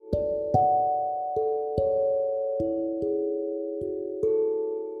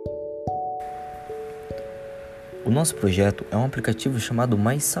nosso projeto é um aplicativo chamado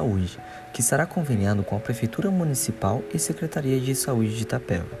Mais Saúde, que estará conveniado com a Prefeitura Municipal e Secretaria de Saúde de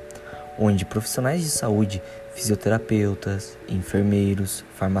Itapeva, onde profissionais de saúde, fisioterapeutas, enfermeiros,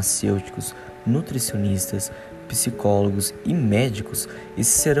 farmacêuticos, nutricionistas, psicólogos e médicos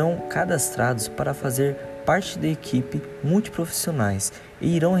serão cadastrados para fazer parte da equipe multiprofissionais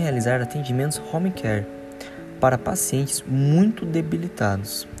e irão realizar atendimentos home care para pacientes muito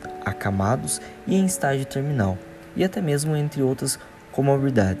debilitados, acamados e em estágio terminal, e até mesmo entre outras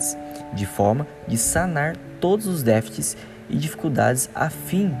comorbidades, de forma de sanar todos os déficits e dificuldades a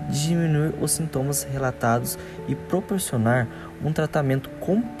fim de diminuir os sintomas relatados e proporcionar um tratamento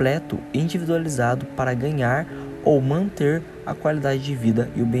completo e individualizado para ganhar ou manter a qualidade de vida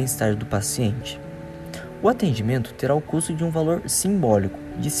e o bem-estar do paciente. O atendimento terá o custo de um valor simbólico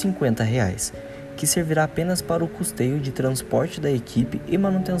de R$ 50, que servirá apenas para o custeio de transporte da equipe e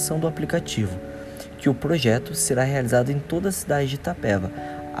manutenção do aplicativo, que o projeto será realizado em toda a cidade de Itapeva,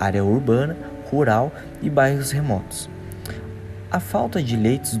 área urbana, rural e bairros remotos. A falta de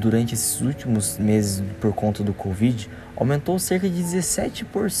leitos durante esses últimos meses por conta do Covid aumentou cerca de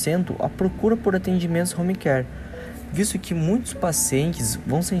 17% a procura por atendimentos home care, visto que muitos pacientes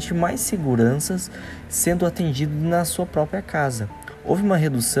vão sentir mais seguranças sendo atendidos na sua própria casa. Houve uma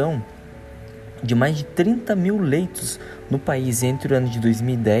redução de mais de 30 mil leitos no país entre o ano de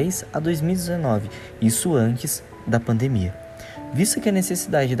 2010 a 2019, isso antes da pandemia. Visto que a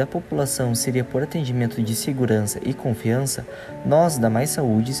necessidade da população seria por atendimento de segurança e confiança, nós, da Mais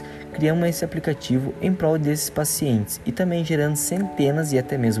Saúdes, criamos esse aplicativo em prol desses pacientes e também gerando centenas e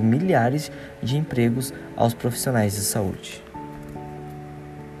até mesmo milhares de empregos aos profissionais de saúde.